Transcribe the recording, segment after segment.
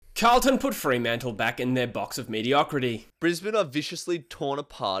Carlton put Fremantle back in their box of mediocrity. Brisbane are viciously torn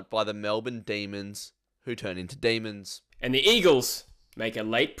apart by the Melbourne Demons, who turn into demons. And the Eagles make a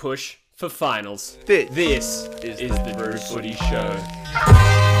late push for finals. This is the DrewFooty Show.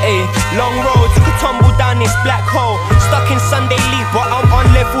 Hey, long road, took a tumble down this black hole. Stuck in Sunday League, but I'm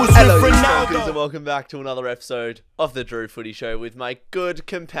on levels Hello, with you Ronaldo. fuckers, and welcome back to another episode of the DrewFooty Show with my good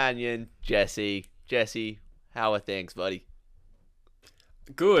companion, Jesse. Jesse, how are things, buddy?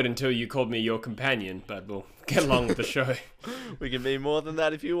 Good until you called me your companion, but we'll get along with the show. We can be more than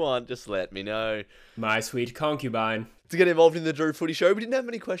that if you want, just let me know. My sweet concubine. To get involved in the DrewFooty Show, we didn't have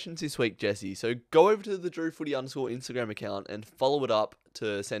many questions this week, Jesse, so go over to the DrewFooty _ Instagram account and follow it up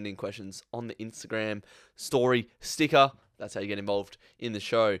to send in questions on the Instagram story sticker. That's how you get involved in the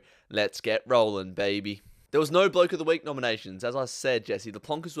show. Let's get rolling, baby. There was no Bloke of the Week nominations. As I said, Jesse, the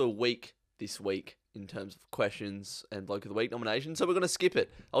Plonkers were weak this week in terms of questions and Bloke of the Week nominations, so we're going to skip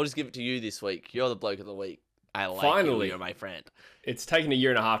it. I'll just give it to you this week. You're the Bloke of the Week. I like Finally. you. You're my friend. It's taken a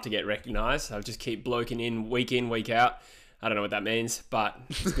year and a half to get recognised. I'll just keep bloking in, week out. I don't know what that means, but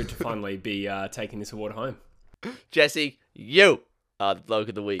it's good to finally be taking this award home. Jesse, you are the Bloke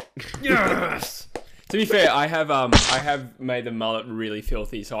of the Week. Yes! To be fair, I have made the mullet really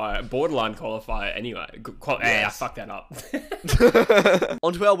filthy, so I borderline qualify anyway. I fucked that up.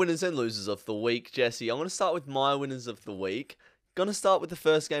 On to our winners and losers of the week, Jesse. I'm going to start with my winners of the week. Going to start with the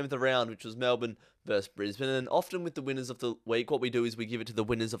first game of the round, which was Melbourne versus Brisbane. And often with the winners of the week, what we do is we give it to the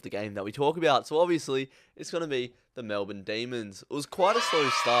winners of the game that we talk about. So obviously, it's going to be the Melbourne Demons. It was quite a slow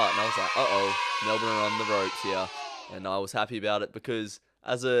start, and I was like, uh-oh, Melbourne are on the ropes here. And I was happy about it because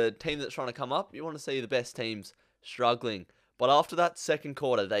as a team that's trying to come up, you want to see the best teams struggling. But after that second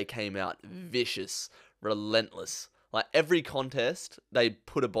quarter, they came out vicious, relentless. Like every contest, they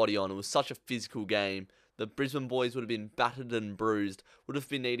put a body on. It was such a physical game. The Brisbane boys would have been battered and bruised, would have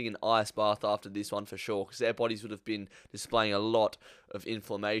been needing an ice bath after this one for sure, because their bodies would have been displaying a lot of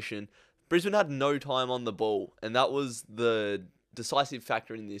inflammation. Brisbane had no time on the ball, and that was the decisive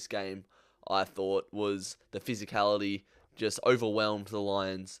factor in this game, I thought, was the physicality just overwhelmed the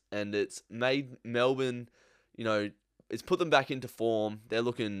Lions, and it's made Melbourne, it's put them back into form. They're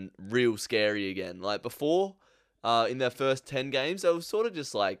looking real scary again. Like before, in their first 10 games, they were sort of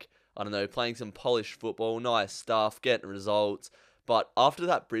just like, I don't know, playing some polished football, nice stuff, getting results. But after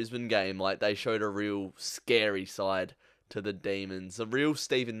that Brisbane game, like they showed a real scary side to the Demons, a real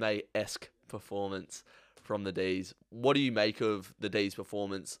Stephen May-esque performance from the D's. What do you make of the D's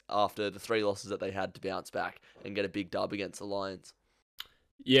performance after the 3 losses that they had to bounce back and get a big dub against the Lions?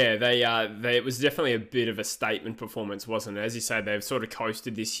 Yeah, it was definitely a bit of a statement performance, wasn't it? As you say, they've sort of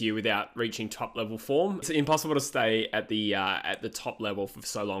coasted this year without reaching top level form. It's impossible to stay at the top level for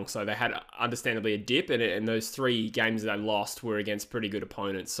so long. So they had understandably a dip, and those 3 games that they lost were against pretty good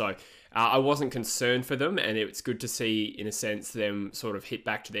opponents. So I wasn't concerned for them, and it's good to see, in a sense, them sort of hit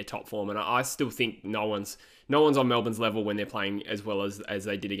back to their top form. And I still think no one's on Melbourne's level when they're playing as well as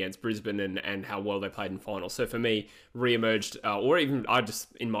they did against Brisbane and how well they played in finals. So for me, re-emerged, or even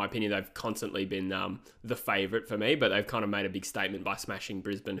in my opinion, they've constantly been the favourite for me, but they've kind of made a big statement by smashing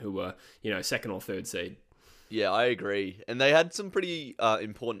Brisbane, who were, second or third seed. Yeah, I agree. And they had some pretty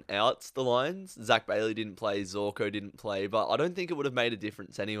important outs, the Lions. Zach Bailey didn't play, Zorko didn't play, but I don't think it would have made a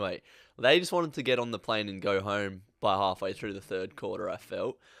difference anyway. They just wanted to get on the plane and go home by halfway through the third quarter, I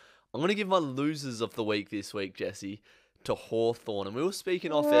felt. I'm going to give my losers of the week this week, Jesse, to Hawthorn. And we were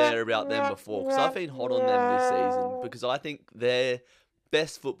speaking off air about them before, because I've been hot on them this season, because I think their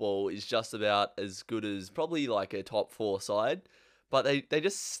best football is just about as good as probably like a top 4 side. But they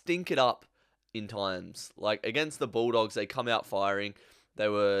just stink it up in times. Like against the Bulldogs, they come out firing. They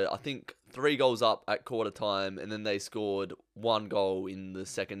were, I think, 3 goals up at quarter time, and then they scored 1 goal in the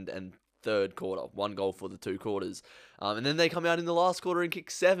second and third quarter, 1 goal for the 2 quarters. And then they come out in the last quarter and kick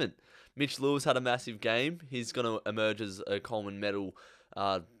 7. Mitch Lewis had a massive game. He's going to emerge as a Coleman medal,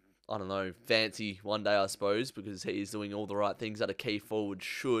 fancy one day, I suppose, because he's doing all the right things that a key forward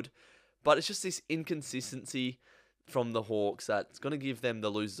should. But it's just this inconsistency from the Hawks that's going to give them the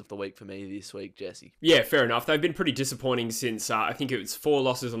losers of the week for me this week, Jesse. Yeah, fair enough. They've been pretty disappointing since, I think it was 4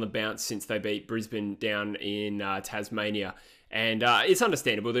 losses on the bounce since they beat Brisbane down in Tasmania. And it's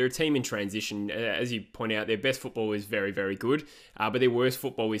understandable. They're a team in transition. As you point out, their best football is very, very good, but their worst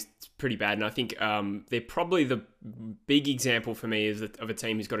football is pretty bad. And I think they're probably the big example for me of a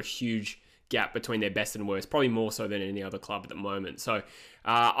team who's got a huge gap between their best and worst, probably more so than any other club at the moment. So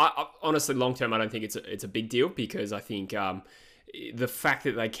I honestly, long term, I don't think it's a big deal, because I think the fact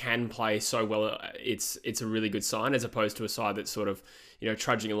that they can play so well, it's a really good sign, as opposed to a side that's sort of,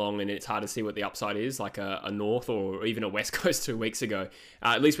 trudging along and it's hard to see what the upside is, like a North or even a West Coast 2 weeks ago.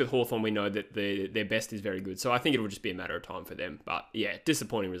 At least with Hawthorn, we know that their best is very good. So I think it'll just be a matter of time for them. But yeah,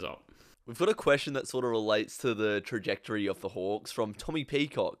 disappointing result. We've got a question that sort of relates to the trajectory of the Hawks from Tommy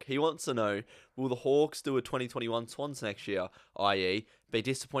Peacock. He wants to know, will the Hawks do a 2021 Swans next year, i.e. be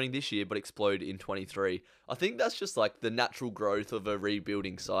disappointing this year but explode in 23? I think that's just like the natural growth of a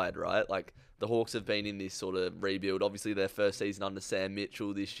rebuilding side, right? Like the Hawks have been in this sort of rebuild. Obviously their first season under Sam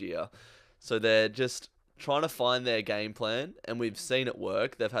Mitchell this year. So they're just trying to find their game plan, and we've seen it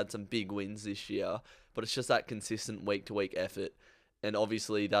work. They've had some big wins this year, but it's just that consistent week-to-week effort. And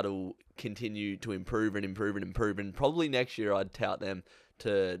obviously that'll continue to improve and improve and improve. And probably next year I'd tout them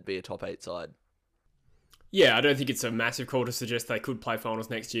to be a top 8 side. Yeah, I don't think it's a massive call to suggest they could play finals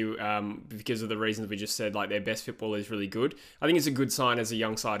next year because of the reasons we just said, like their best football is really good. I think it's a good sign as a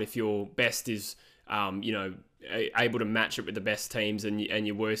young side if your best is, able to match it with the best teams and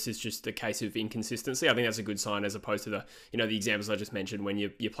your worst is just a case of inconsistency. I think that's a good sign as opposed to the examples I just mentioned when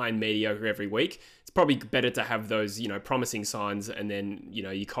you're playing mediocre every week. It's probably better to have those, promising signs and then,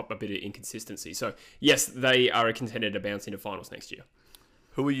 you cop a bit of inconsistency. So yes, they are a contender to bounce into finals next year.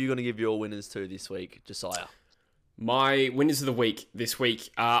 Who are you going to give your winners to this week, Josiah? My winners of the week this week,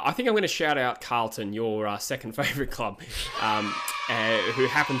 I think I'm going to shout out Carlton, your second favourite club, who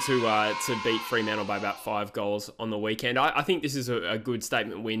happened to beat Fremantle by about 5 goals on the weekend. I think this is a good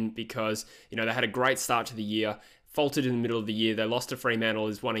statement win because, they had a great start to the year, faltered in the middle of the year. They lost to Fremantle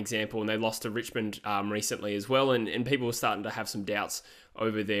is one example, and they lost to Richmond recently as well, and people were starting to have some doubts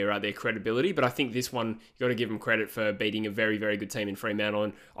over their credibility. But I think this one, you got to give them credit for beating a very, very good team in Fremantle.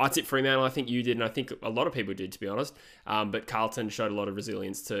 And I tipped Fremantle, I think you did, and I think a lot of people did, to be honest. But Carlton showed a lot of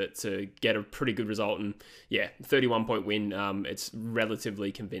resilience to get a pretty good result. And yeah, 31-point win, it's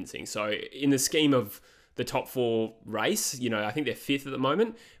relatively convincing. So in the scheme of the top 4 race, I think they're 5th at the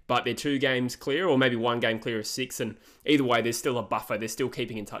moment, but they're 2 games clear, or maybe 1 game clear of 6. And either way, there's still a buffer. They're still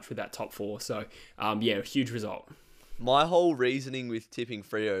keeping in touch with that top 4. So yeah, a huge result. My whole reasoning with tipping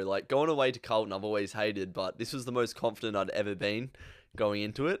Freo, like going away to Carlton, I've always hated, but this was the most confident I'd ever been going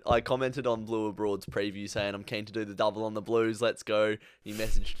into it. I commented on Blue Abroad's preview saying I'm keen to do the double on the Blues, let's go. He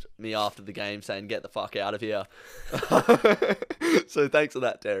messaged me after the game saying get the fuck out of here. So thanks for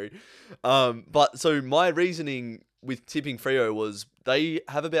that, Terry. But so my reasoning with tipping Freo was they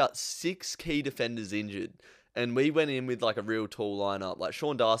have about 6 key defenders injured. And we went in with like a real tall lineup. Like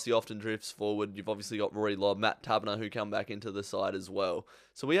Sean Darcy often drifts forward. You've obviously got Rory Lobb, Matt Tabner who come back into the side as well.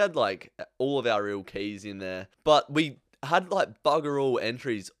 So we had like all of our real keys in there. But we had like bugger all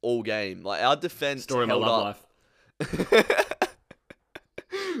entries all game. Like our defense Story held of my love up. life.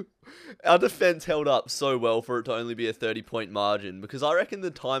 Our defense held up so well for it to only be a 30-point margin, because I reckon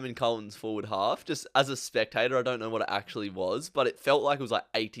the time in Carlton's forward half, just as a spectator, I don't know what it actually was, but it felt like it was like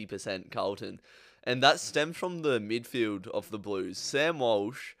 80% Carlton. And that stems from the midfield of the Blues. Sam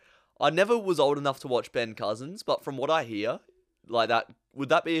Walsh, I never was old enough to watch Ben Cousins, but from what I hear, like that, would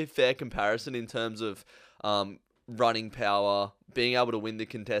that be a fair comparison in terms of running power, being able to win the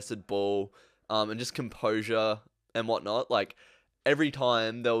contested ball, and just composure and whatnot? Like, every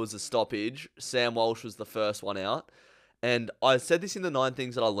time there was a stoppage, Sam Walsh was the first one out. And I said this in the 9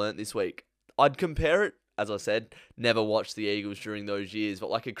 things that I learnt this week. I'd compare it, as I said, never watched the Eagles during those years,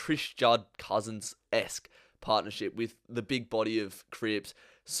 but like a Chris Judd Cousins-esque partnership with the big body of Cripps,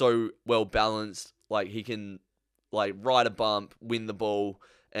 so well balanced, like he can like ride a bump, win the ball,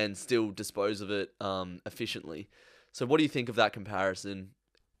 and still dispose of it efficiently. So what do you think of that comparison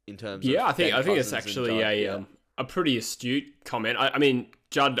in terms of I think it's Cousins actually a pretty astute comment. I mean,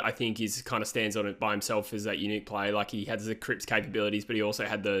 Judd, I think, kind of stands on it by himself as that unique player. Like, he has the Cripps capabilities, but he also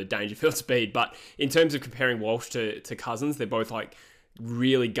had the Dangerfield speed. But in terms of comparing Walsh to Cousins, they're both like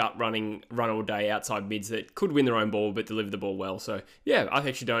really run all day outside mids that could win their own ball but deliver the ball well. So yeah, I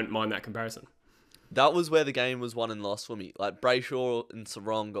actually don't mind that comparison. That was where the game was won and lost for me. Like, Brayshaw and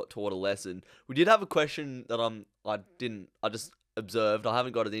Sarong got taught a lesson. We did have a question that I just observed. I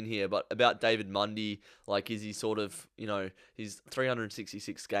haven't got it in here, but about David Mundy. Like, is he sort of, he's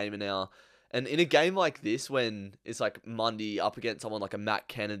 366 gamer now. And in a game like this, when it's like Mundy up against someone like a Matt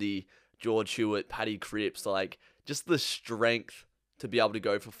Kennedy, George Hewitt, Paddy Cripps, like, just the strength to be able to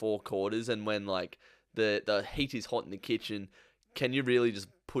go for 4 quarters, and when like the heat is hot in the kitchen, can you really just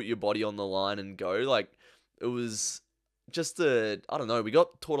put your body on the line and go? Like, it was just I don't know, we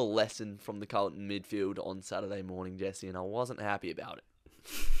got taught a lesson from the Carlton midfield on Saturday morning, Jesse, and I wasn't happy about it.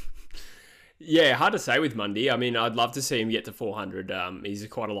 Yeah, hard to say with Mundy. I mean, I'd love to see him get to 400. He's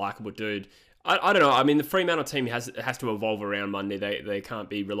quite a likeable dude. I don't know. I mean, the Fremantle team has to evolve around Monday. They can't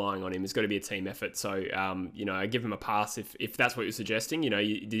be relying on him. It's got to be a team effort. So, I give him a pass if that's what you're suggesting.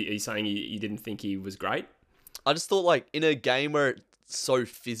 You're saying you didn't think he was great? I just thought, like, in a game where it's so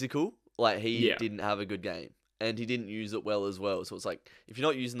physical, like, he didn't have a good game. And he didn't use it well as well. So it's like, if you're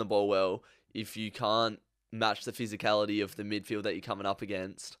not using the ball well, if you can't match the physicality of the midfield that you're coming up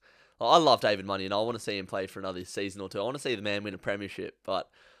against. I love David Mundy, and I want to see him play for another season or two. I want to see the man win a premiership. But,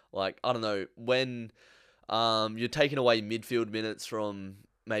 like, I don't know, when you're taking away midfield minutes from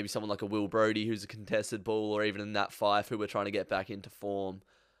maybe someone like a Will Brodie, who's a contested ball, or even a Nat Fyfe, who we're trying to get back into form,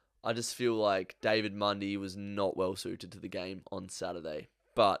 I just feel like David Mundy was not well suited to the game on Saturday.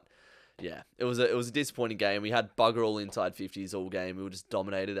 But yeah, it was a disappointing game. We had bugger all inside 50s all game. We were just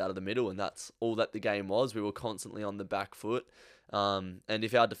dominated out of the middle, and that's all that the game was. We were constantly on the back foot. And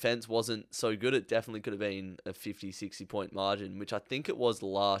if our defence wasn't so good, it definitely could have been a 50, 60 point margin, which I think it was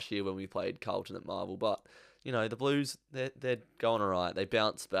last year when we played Carlton at Marvel. But, the Blues, they're going all right. They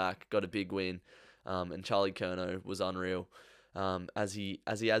bounced back, got a big win, and Charlie Curnow was unreal. As he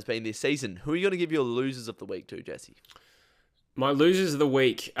has been this season. Who are you going to give your losers of the week to, Jesse? My losers of the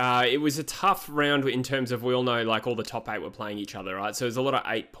week, it was a tough round in terms of, we all know, like, all the top 8 were playing each other, right? So there's a lot of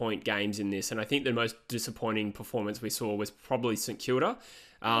 8-point games in this, and I think the most disappointing performance we saw was probably St Kilda.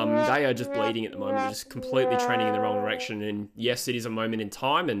 They are just bleeding at the moment, just completely trending in the wrong direction, and yes, it is a moment in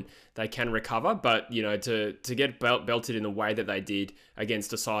time, and they can recover, but, to get belted in the way that they did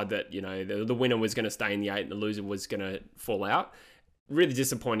against a side that, the winner was going to stay in the 8 and the loser was going to fall out. Really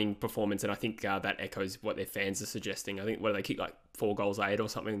disappointing performance, and I think that echoes what their fans are suggesting. I think, they kicked like 4 goals 8 or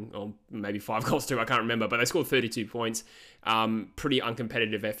something, or maybe 5 goals 2, I can't remember, but they scored 32 points. Pretty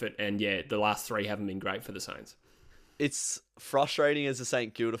uncompetitive effort, and yeah, the last 3 haven't been great for the Saints. It's frustrating as a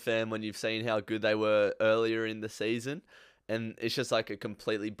St Kilda fan when you've seen how good they were earlier in the season, and it's just like a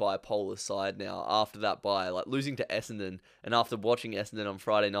completely bipolar side now after that bye, like losing to Essendon, and after watching Essendon on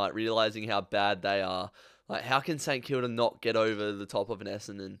Friday night, realising how bad they are. Like, how can St Kilda not get over the top of an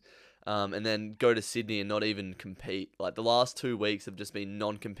Essendon and then go to Sydney and not even compete? Like, the last 2 weeks have just been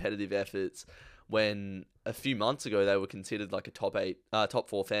non-competitive efforts when a few months ago they were considered like a top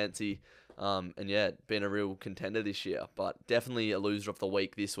 4 fancy. And yeah, been a real contender this year, but definitely a loser of the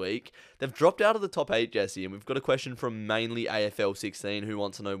week this week. They've dropped out of the top 8, Jesse, and we've got a question from mainly AFL 16 who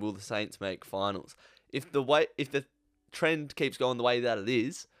wants to know, will the Saints make finals? If the trend keeps going the way that it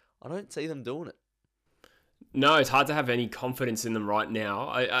is, I don't see them doing it. No, it's hard to have any confidence in them right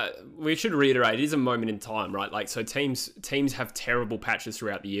now. We should reiterate, it is a moment in time, right? Like, so teams have terrible patches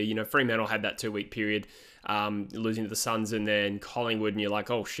throughout the year. Fremantle had that 2-week period, losing to the Suns, and then Collingwood, and you're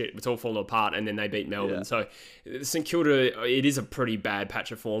like, oh shit, it's all falling apart, and then they beat Melbourne. Yeah. So St Kilda, it is a pretty bad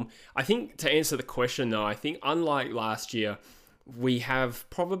patch of form. I think, to answer the question though, I think unlike last year, we have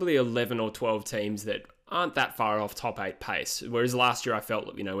probably 11 or 12 teams that aren't that far off top 8 pace. Whereas last year I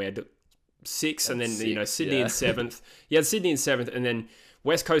felt, we had 6, and then Sydney in 7th. You had Sydney in 7th, and then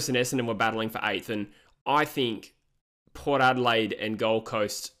West Coast and Essendon were battling for 8th. And I think Port Adelaide and Gold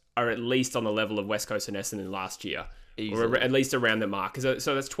Coast are at least on the level of West Coast and Essendon last year, or at least around the mark. So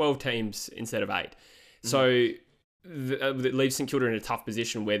that's 12 teams instead of 8. So it leaves St Kilda in a tough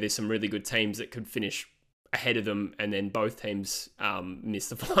position where there's some really good teams that could finish ahead of them, and then both teams miss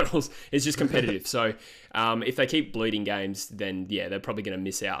the finals. It's just competitive. So if they keep bleeding games, then yeah, they're probably going to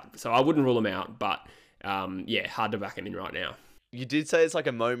miss out. So I wouldn't rule them out, but hard to back them in right now. You did say it's like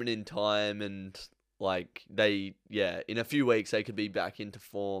a moment in time, and like in a few weeks they could be back into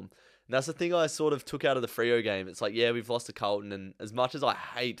form. And that's the thing I sort of took out of the Freo game. It's like, yeah, we've lost to Carlton, and as much as I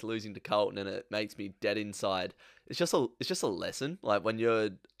hate losing to Carlton and it makes me dead inside, it's just a lesson. Like, when you're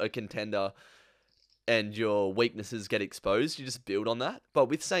a contender and your weaknesses get exposed, you just build on that. But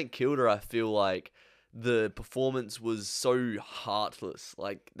with St Kilda, I feel like the performance was so heartless.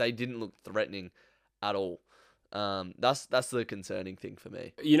 Like, they didn't look threatening at all. That's the concerning thing for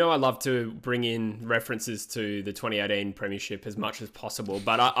me. I love to bring in references to the 2018 Premiership as much as possible,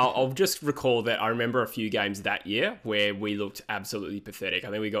 but I'll just recall that I remember a few games that year where we looked absolutely pathetic. I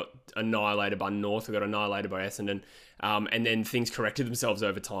think we got annihilated by North, we got annihilated by Essendon, and then things corrected themselves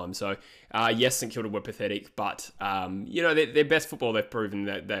over time. So, yes, St Kilda were pathetic, but, their best football, they've proven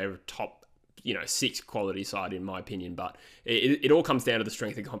that they're top 6 quality side, in my opinion, but it all comes down to the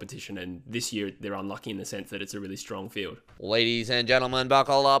strength of competition, and this year they're unlucky in the sense that it's a really strong field. Ladies and gentlemen,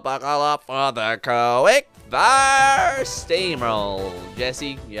 buckle up for the quick fire steamroll.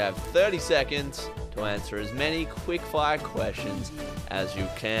 Jesse, you have 30 seconds to answer as many quick fire questions as you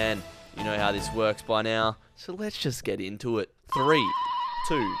can. You know how this works by now, so let's just get into it. 3,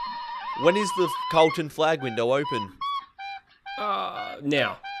 2, when is the Carlton flag window open?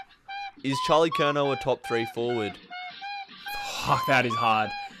 Now. Is Charlie Curnow a top 3 forward? Fuck, that is hard.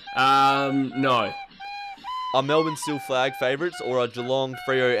 No. Are Melbourne still flag favourites, or are Geelong,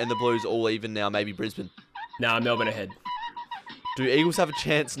 Freo and the Blues all even now, maybe Brisbane? Nah, Melbourne ahead. Do Eagles have a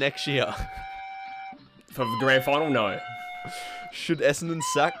chance next year? For the grand final, no. Should Essendon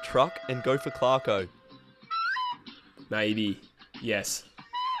sack Truck and go for Clarko? Maybe. Yes.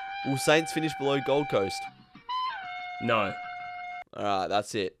 Will Saints finish below Gold Coast? No. Alright,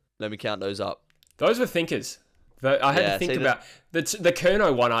 that's it. Let me count those up. Those were thinkers. I had to think about the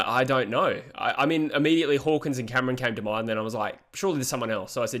Curnow one. I don't know. I mean, immediately Hawkins and Cameron came to mind. Then I was like, surely there's someone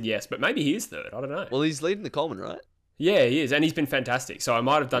else. So I said yes, but maybe he is third. I don't know. Well, he's leading the Coleman, right? Yeah, he is, and he's been fantastic. So I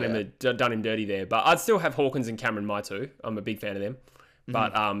might have done him dirty there, but I'd still have Hawkins and Cameron my two. I'm a big fan of them.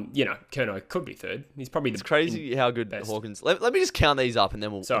 But Curnow could be third. He's probably It's crazy how good best. Hawkins. Let me just count these up, and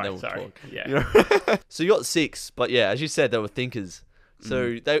then we'll Sorry. talk. Yeah. You know? So you got 6, but yeah, as you said, they were thinkers.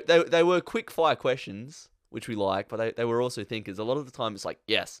 So they were quick fire questions, which we like, but they were also thinkers. A lot of the time, it's like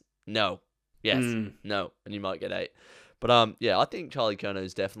yes, no, yes, no, and you might get 8. But yeah, I think Charlie Curnow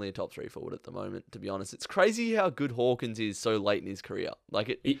is definitely a top 3 forward at the moment. To be honest, it's crazy how good Hawkins is so late in his career.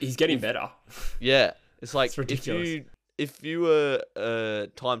 Like he's getting better. Yeah, it's like It's ridiculous. if you were a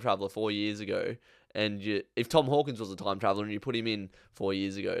time traveler 4 years ago, and if Tom Hawkins was a time traveler and you put him in 4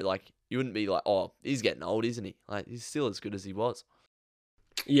 years ago, like you wouldn't be like, oh, he's getting old, isn't he? Like he's still as good as he was.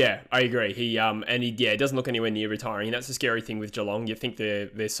 Yeah, I agree. He doesn't look anywhere near retiring. That's the scary thing with Geelong. You think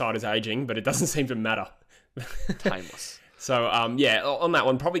their side is aging, but it doesn't seem to matter. Timeless. So, on that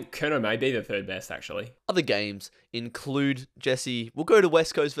one, probably Curnow may be the third best, actually. Other games include, Jesse, we'll go to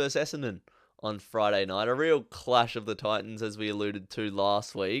West Coast versus Essendon on Friday night. A real clash of the Titans, as we alluded to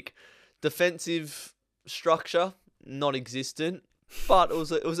last week. Defensive structure, not existent, but it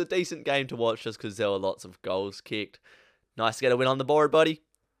was a decent game to watch just because there were lots of goals kicked. Nice to get a win on the board, buddy.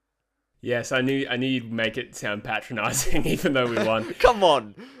 Yes, I knew you'd make it sound patronising, even though we won. Come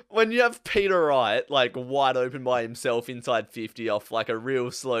on. When you have Peter Wright, like, wide open by himself inside 50 off, like, a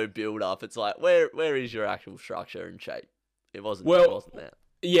real slow build-up, it's like, where is your actual structure and shape? It wasn't there.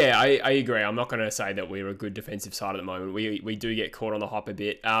 Yeah, I agree. I'm not going to say that we're a good defensive side at the moment. We do get caught on the hop a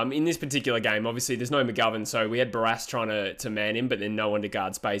bit. In this particular game, obviously, there's no McGovern, so we had Barras trying to man him, but then no one to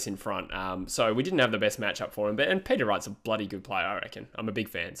guard space in front. So we didn't have the best matchup for him. And Peter Wright's a bloody good player, I reckon. I'm a big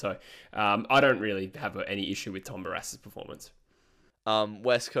fan. So I don't really have any issue with Tom Barras's performance.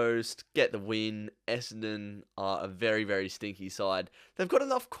 West Coast get the win. Essendon are a very, very stinky side. They've got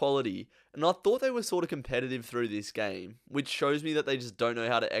enough quality, and I thought they were sort of competitive through this game, which shows me that they just don't know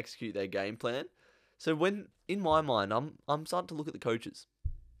how to execute their game plan. So in my mind, I'm starting to look at the coaches.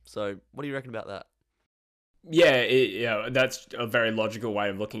 So what do you reckon about that? Yeah, that's a very logical way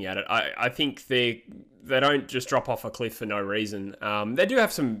of looking at it. I think they don't just drop off a cliff for no reason. They do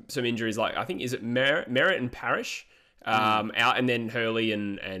have some injuries, like I think is it Merritt and Parrish. Out, and then Hurley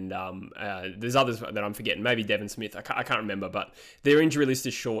and there's others that I'm forgetting. Maybe Devon Smith. I can't remember, but their injury list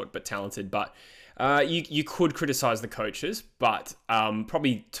is short but talented. But you could criticise the coaches, but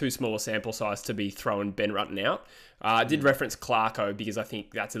probably too small a sample size to be throwing Ben Rutten out. I did reference Clarko because I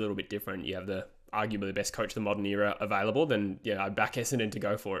think that's a little bit different. You have arguably the best coach of the modern era available, then I back Essendon to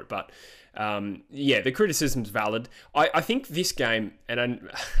go for it. But the criticism's valid. I think this game,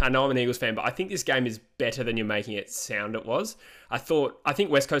 and I know I'm an Eagles fan, but I think this game is better than you're making it sound it was. I think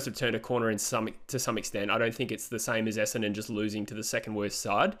West Coast have turned a corner to some extent. I don't think it's the same as Essendon just losing to the second worst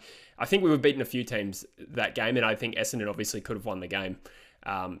side. I think we were beaten a few teams that game, and I think Essendon obviously could have won the game.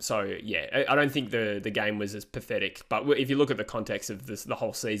 I don't think the game was as pathetic. But if you look at the context of the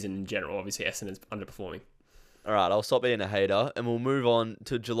whole season in general, obviously Essendon's underperforming. All right, I'll stop being a hater, and we'll move on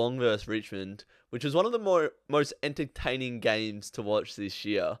to Geelong versus Richmond, which was one of the most entertaining games to watch this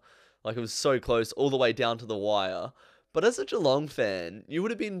year. Like, it was so close, all the way down to the wire. But as a Geelong fan, you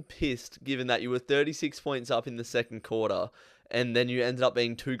would have been pissed given that you were 36 points up in the second quarter, and then you ended up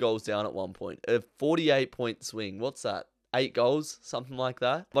being 2 goals down at one point. A 48-point swing. What's that? 8 goals? Something like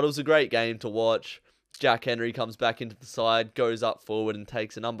that. But it was a great game to watch. Jack Henry comes back into the side, goes up forward and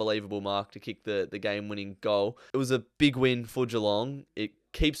takes an unbelievable mark to kick the game-winning goal. It was a big win for Geelong. It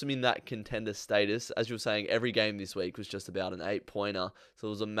keeps them in that contender status. As you were saying, every game this week was just about an 8-pointer. So it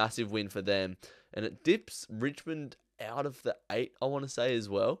was a massive win for them. And it dips Richmond out of the 8, I want to say, as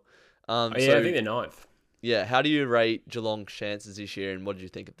well. I think they're 9th. Yeah, how do you rate Geelong's chances this year, and what did you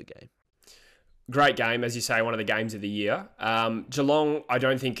think of the game? Great game, as you say, one of the games of the year. Geelong, I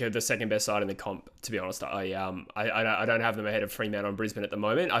don't think are the second best side in the comp, to be honest. I don't have them ahead of Fremantle and Brisbane at the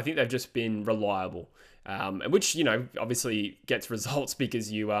moment. I think they've just been reliable, which, obviously gets results because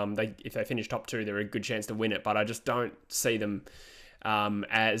if they finish top 2, they're a good chance to win it. But I just don't see them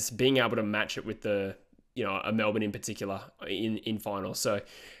as being able to match it with a Melbourne in particular in finals. So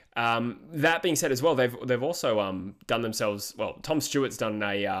that being said as well, they've also done themselves well. Tom Stewart's done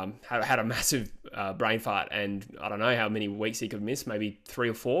had a massive brain fart, and I don't know how many weeks he could miss, maybe 3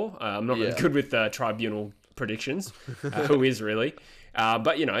 or 4. I'm not really good with tribunal predictions. Who is really? But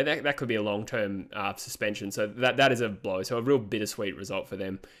that could be a long-term suspension, so that is a blow. So a real bittersweet result for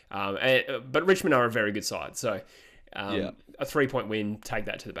them. But Richmond are a very good side, so a 3-point win, take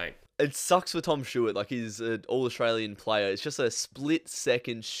that to the bank. It sucks for Tom Stewart. Like, he's an all-Australian player. It's just a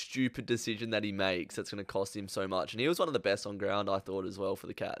split-second stupid decision that he makes that's going to cost him so much. And he was one of the best on ground, I thought, as well, for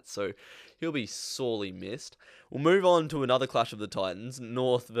the Cats. So he'll be sorely missed. We'll move on to another clash of the Titans,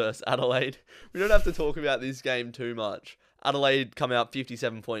 North versus Adelaide. We don't have to talk about this game too much. Adelaide come out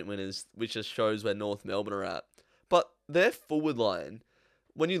 57-point winners, which just shows where North Melbourne are at. But their forward line,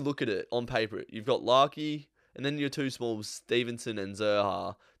 when you look at it on paper, you've got Larkey, and then your two smalls, Stevenson and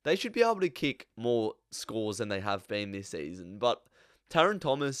Zerha. They should be able to kick more scores than they have been this season. But Taron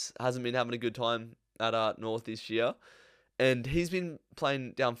Thomas hasn't been having a good time at North this year. And he's been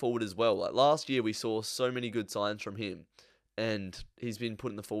playing down forward as well. Like, last year, we saw so many good signs from him. And he's been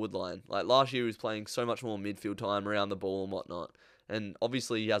put in the forward line. Like, last year, he was playing so much more midfield time around the ball and whatnot. And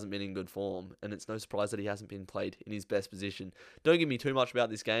obviously, he hasn't been in good form. And it's no surprise that he hasn't been played in his best position. Don't give me too much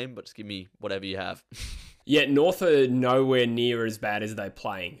about this game, but just give me whatever you have. Yeah, North are nowhere near as bad as they're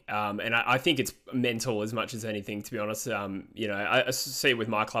playing. And I think it's mental as much as anything, to be honest. I see it with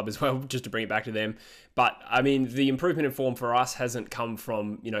my club as well, just to bring it back to them. But, I mean, the improvement in form for us hasn't come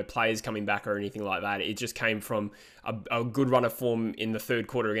from, players coming back or anything like that. It just came from a good run of form in the third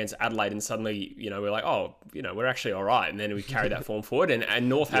quarter against Adelaide. And suddenly, we're like, we're actually all right. And then we carry that form forward. And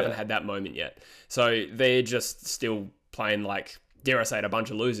North haven't had that moment yet. So they're just still playing like, dare I say it, a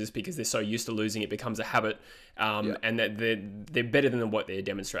bunch of losers, because they're so used to losing, it becomes a habit. And that they're better than what they're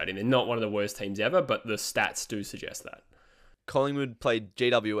demonstrating. They're not one of the worst teams ever, but the stats do suggest that. Collingwood played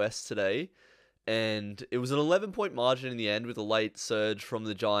GWS today, and it was an 11-point margin in the end with a late surge from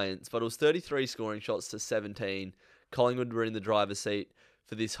the Giants, but it was 33 scoring shots to 17. Collingwood were in the driver's seat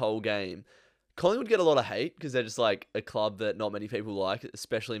for this whole game. Collingwood get a lot of hate because they're just like a club that not many people like,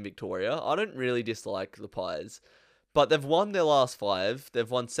 especially in Victoria. I don't really dislike the Pies. But they've won their last 5. They've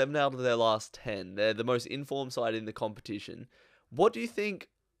won 7 out of their last 10. They're the most informed side in the competition. What do you think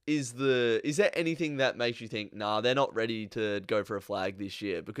is there anything that makes you think, nah, they're not ready to go for a flag this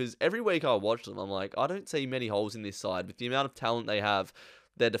year? Because every week I watch them, I'm like, I don't see many holes in this side. With the amount of talent they have,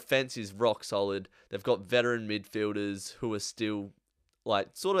 their defense is rock solid. They've got veteran midfielders who are still, like,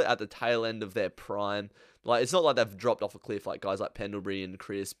 sort of at the tail end of their prime. Like, it's not like they've dropped off a cliff, like guys like Pendlebury and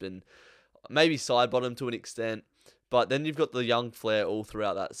Crisp and maybe Sidebottom to an extent. But then you've got the young flair all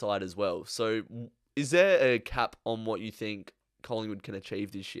throughout that side as well. So is there a cap on what you think Collingwood can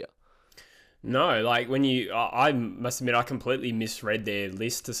achieve this year? No, like I must admit, I completely misread their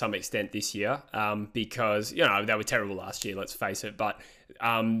list to some extent this year, because, they were terrible last year, let's face it. But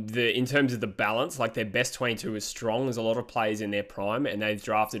in terms of the balance, like, their best 22 is strong. There's a lot of players in their prime, and they've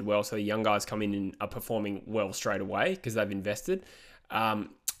drafted well, so the young guys come in and are performing well straight away because they've invested.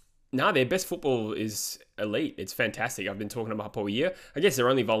 No, their best football is elite. It's fantastic. I've been talking them up all year. I guess their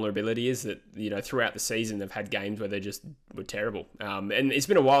only vulnerability is that, throughout the season, they've had games where they just were terrible. And it's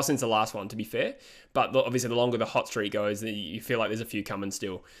been a while since the last one, to be fair. But obviously, the longer the hot streak goes, you feel like there's a few coming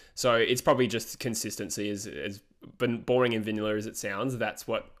still. So it's probably just consistency. As boring and vanilla as it sounds, that's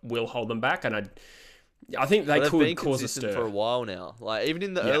what will hold them back. And I think they could cause a stir for a while now. Like, even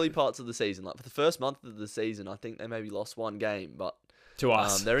in the early parts of the season, like for the first month of the season, I think they maybe lost one game, but to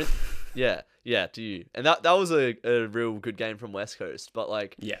us, they're in, to you, and that was a real good game from West Coast. But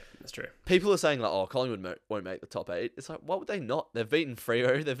like, yeah, that's true. People are saying like, oh, Collingwood won't make the top 8. It's like, why would they not? They've beaten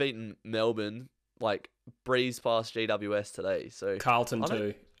Freo, they've beaten Melbourne, like breezed past GWS today. So Carlton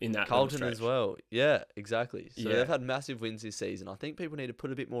too in that Carlton as well. Yeah, exactly. So Yeah. they've had massive wins this season. I think people need to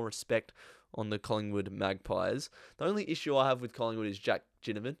put a bit more respect on the Collingwood Magpies. The only issue I have with Collingwood is Jack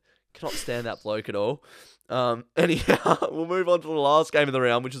Ginnivan. Cannot stand that bloke at all. Anyhow, we'll move on to the last game of the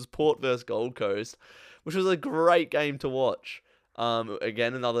round, which is Port versus Gold Coast, which was a great game to watch.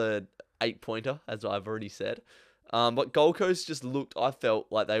 Again, another 8-pointer, as I've already said. But Gold Coast just looked, I felt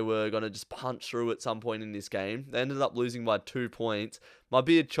like they were going to just punch through at some point in this game. They ended up losing by 2 points. My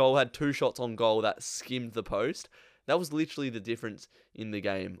beard Chol had 2 shots on goal that skimmed the post. That was literally the difference in the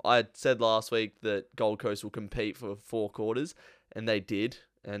game. I had said last week that Gold Coast will compete for 4 quarters, and they did.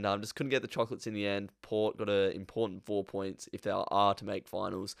 And just couldn't get the chocolates in the end. Port got an important 4 points if they are to make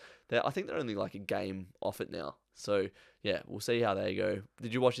finals. I think they're only like a game off it now. So, yeah, we'll see how they go.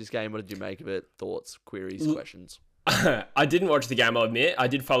 Did you watch this game? What did you make of it? Thoughts, queries, questions? I didn't watch the game, I'll admit. I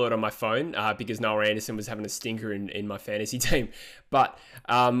did follow it on my phone because Noah Anderson was having a stinker in my fantasy team. But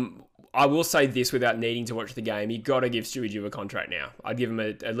I will say this without needing to watch the game. You got to give Stewie Jew a contract now. I'd give him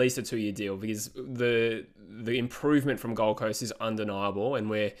at least a 2-year deal because the improvement from Gold Coast is undeniable. And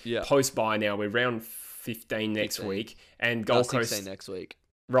we're post-bye now. We're round 15 next 15. week. And Gold Coast... 16 next week.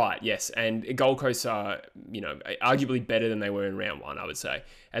 Right, yes. And Gold Coast are, arguably better than they were in round 1, I would say,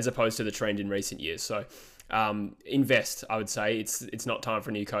 as opposed to the trend in recent years. So... invest, I would say. It's not time for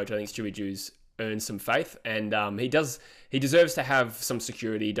a new coach. I think Stewie Jew's earned some faith, and he deserves to have some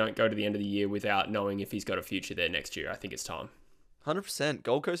security. Don't go to the end of the year without knowing if he's got a future there next year. I think it's time. 100%.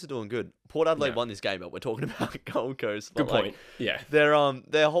 Gold Coast are doing good. Port Adelaide won this game, but we're talking about Gold Coast. Good point. Yeah.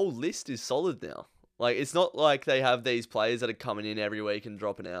 Their whole list is solid now. Like, it's not like they have these players that are coming in every week and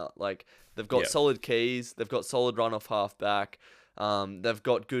dropping out. Like, they've got solid keys. They've got solid run-off half-back. They've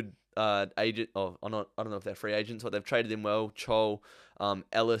got good agent. Oh, I don't know if they're free agents, but they've traded him well. Chol,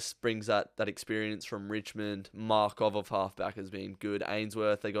 Ellis brings that experience from Richmond. Markov of halfback has been good.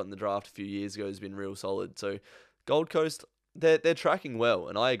 Ainsworth, they got in the draft a few years ago, has been real solid. So Gold Coast, they're tracking well,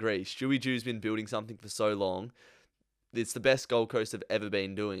 and I agree. Stewie Jew's been building something for so long. It's the best Gold Coast have ever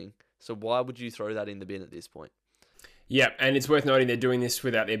been doing. So why would you throw that in the bin at this point? Yeah, and it's worth noting they're doing this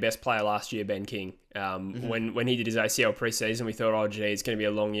without their best player last year, Ben King. When he did his ACL preseason, we thought, oh, gee, it's going to be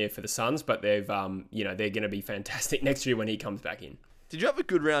a long year for the Suns, but they're going to be fantastic next year when he comes back in. Did you have a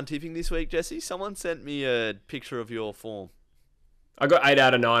good round tipping this week, Jesse? Someone sent me a picture of your form. I got 8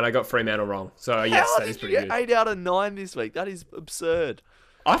 out of 9. I got Fremantle wrong. So, yes, that is pretty good. How did you get 8 out of 9 this week? That is absurd.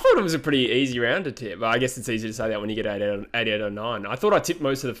 I thought it was a pretty easy round to tip, but I guess it's easy to say that when you get 8 out of 9. I thought I tipped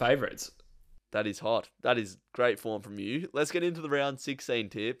most of the favourites. That is hot. That is great form from you. Let's get into the round 16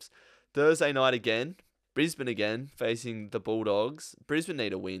 tips. Thursday night again. Brisbane again, facing the Bulldogs. Brisbane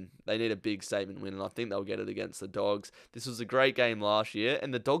need a win. They need a big statement win, and I think they'll get it against the Dogs. This was a great game last year,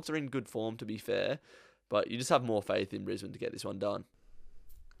 and the Dogs are in good form, to be fair. But you just have more faith in Brisbane to get this one done.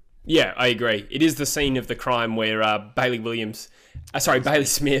 Yeah, I agree. It is the scene of the crime where Bailey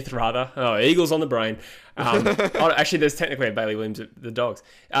Smith, rather. Oh, Eagles on the brain. Actually, there's technically a Bailey Williams at the Dogs.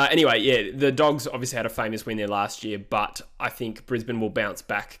 Anyway, yeah, the Dogs obviously had a famous win there last year, but I think Brisbane will bounce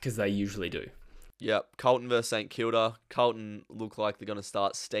back because they usually do. Yep, Carlton versus St Kilda. Carlton look like they're going to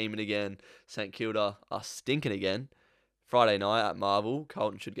start steaming again. St Kilda are stinking again. Friday night at Marvel,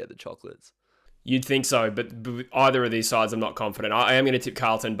 Carlton should get the chocolates. You'd think so, but either of these sides, I'm not confident. I am going to tip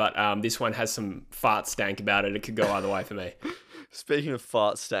Carlton, but this one has some fart stank about it. It could go either way for me. Speaking of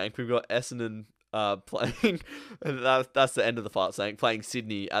fart stank, we've got Essendon playing. That's the end of the fart stank. Playing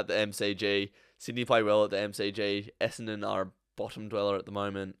Sydney at the MCG. Sydney play well at the MCG. Essendon are a bottom dweller at the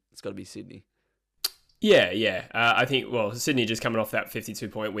moment. It's got to be Sydney. Yeah. I think, Sydney just coming off that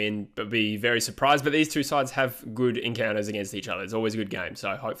 52-point win, but be very surprised. But these two sides have good encounters against each other. It's always a good game,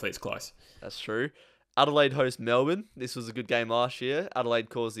 so hopefully it's close. That's true. Adelaide host Melbourne. This was a good game last year. Adelaide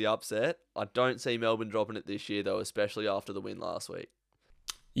caused the upset. I don't see Melbourne dropping it this year, though, especially after the win last week.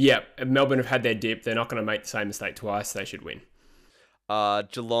 Yeah, Melbourne have had their dip. They're not going to make the same mistake twice. They should win.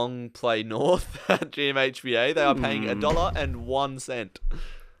 Geelong play North at GMHBA. They are paying $1.01.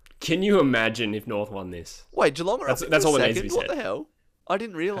 Can you imagine if North won this? Wait, Geelong are that's all that needs to be said. What the hell? I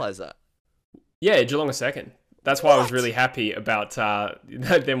didn't realise that. Yeah, Geelong are second. That's why I was really happy about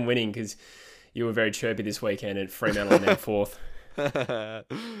them winning, because you were very chirpy this weekend at Fremantle and then fourth. Yeah,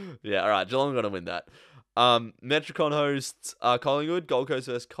 all right. Geelong are going to win that. Metricon hosts Collingwood. Gold Coast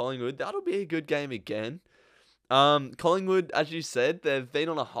versus Collingwood. That'll be a good game again. Collingwood, as you said, they've been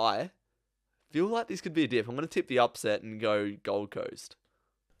on a high. Feel like this could be a dip. I'm going to tip the upset and go Gold Coast.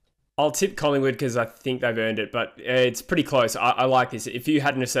 I'll tip Collingwood because I think they've earned it, but it's pretty close. I like this. If you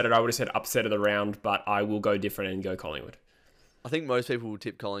hadn't have said it, I would have said upset of the round, but I will go different and go Collingwood. I think most people will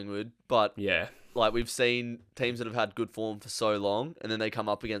tip Collingwood, but yeah, like we've seen teams that have had good form for so long, and then they come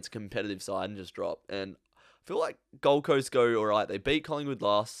up against a competitive side and just drop. And I feel like Gold Coast go all right. They beat Collingwood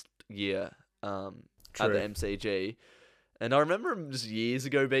last year at the MCG. And I remember them just years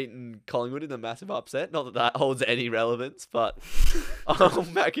ago beating Collingwood in a massive upset. Not that that holds any relevance, but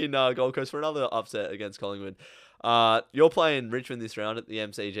I'm back in Gold Coast for another upset against Collingwood. You're playing Richmond this round at the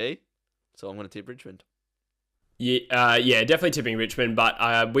MCG, so I'm going to tip Richmond. Yeah, definitely tipping Richmond,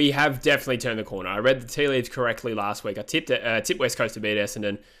 but we have definitely turned the corner. I read the tea leaves correctly last week. I tipped West Coast to beat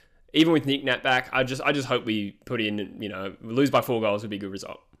Essendon. Even with Nick Nat back, I just hope we put in, lose by 4 goals would be a good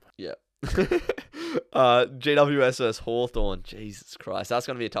result. Yeah. GWS versus Hawthorn. Jesus Christ, that's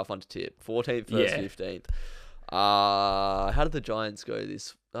going to be a tough one to tip. 14th versus 15th. How did the Giants go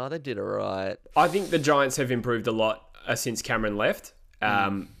this? They did all right. I think the Giants have improved a lot since Cameron left.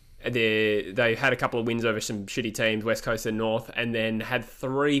 They had a couple of wins over some shitty teams, West Coast and North, and then had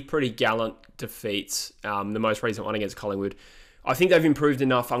 3 pretty gallant defeats. The most recent one against Collingwood. I think they've improved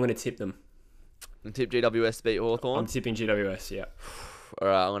enough. I'm going to tip them. And tip GWS to beat Hawthorn? I'm tipping GWS, yeah. All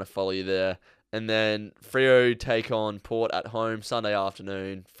right, I'm going to follow you there. And then Freo take on Port at home Sunday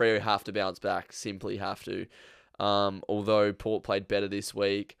afternoon. Freo have to bounce back, simply have to. Although Port played better this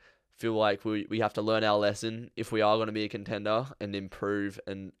week, feel like we have to learn our lesson if we are going to be a contender and improve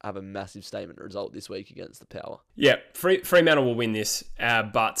and have a massive statement result this week against the Power. Yeah, Fremantle will win this,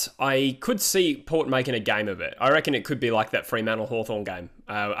 but I could see Port making a game of it. I reckon it could be like that Fremantle-Hawthorn game.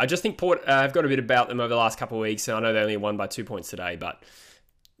 I just think Port have got a bit about them over the last couple of weeks, and I know they only won by 2 points today, but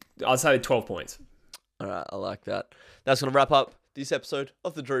I'd say 12 points. All right, I like that. That's going to wrap up this episode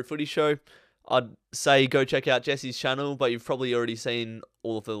of the DrewFooty Show. I'd say go check out Jesse's channel, but you've probably already seen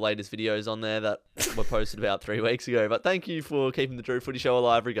all of the latest videos on there that were posted about 3 weeks ago. But thank you for keeping the DrewFooty Show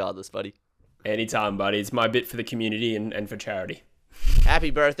alive regardless, buddy. Anytime, buddy. It's my bit for the community and for charity. Happy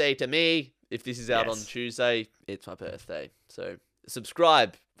birthday to me. If this is out on Tuesday, it's my birthday. So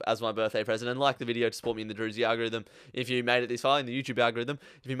subscribe as my birthday present and like the video to support me in the Drewzy algorithm. If you made it this far, in the YouTube algorithm,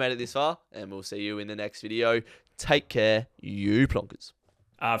 if you made it this far, and we'll see you in the next video. Take care, you plonkers.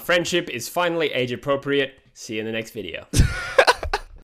 Friendship is finally age appropriate. See you in the next video.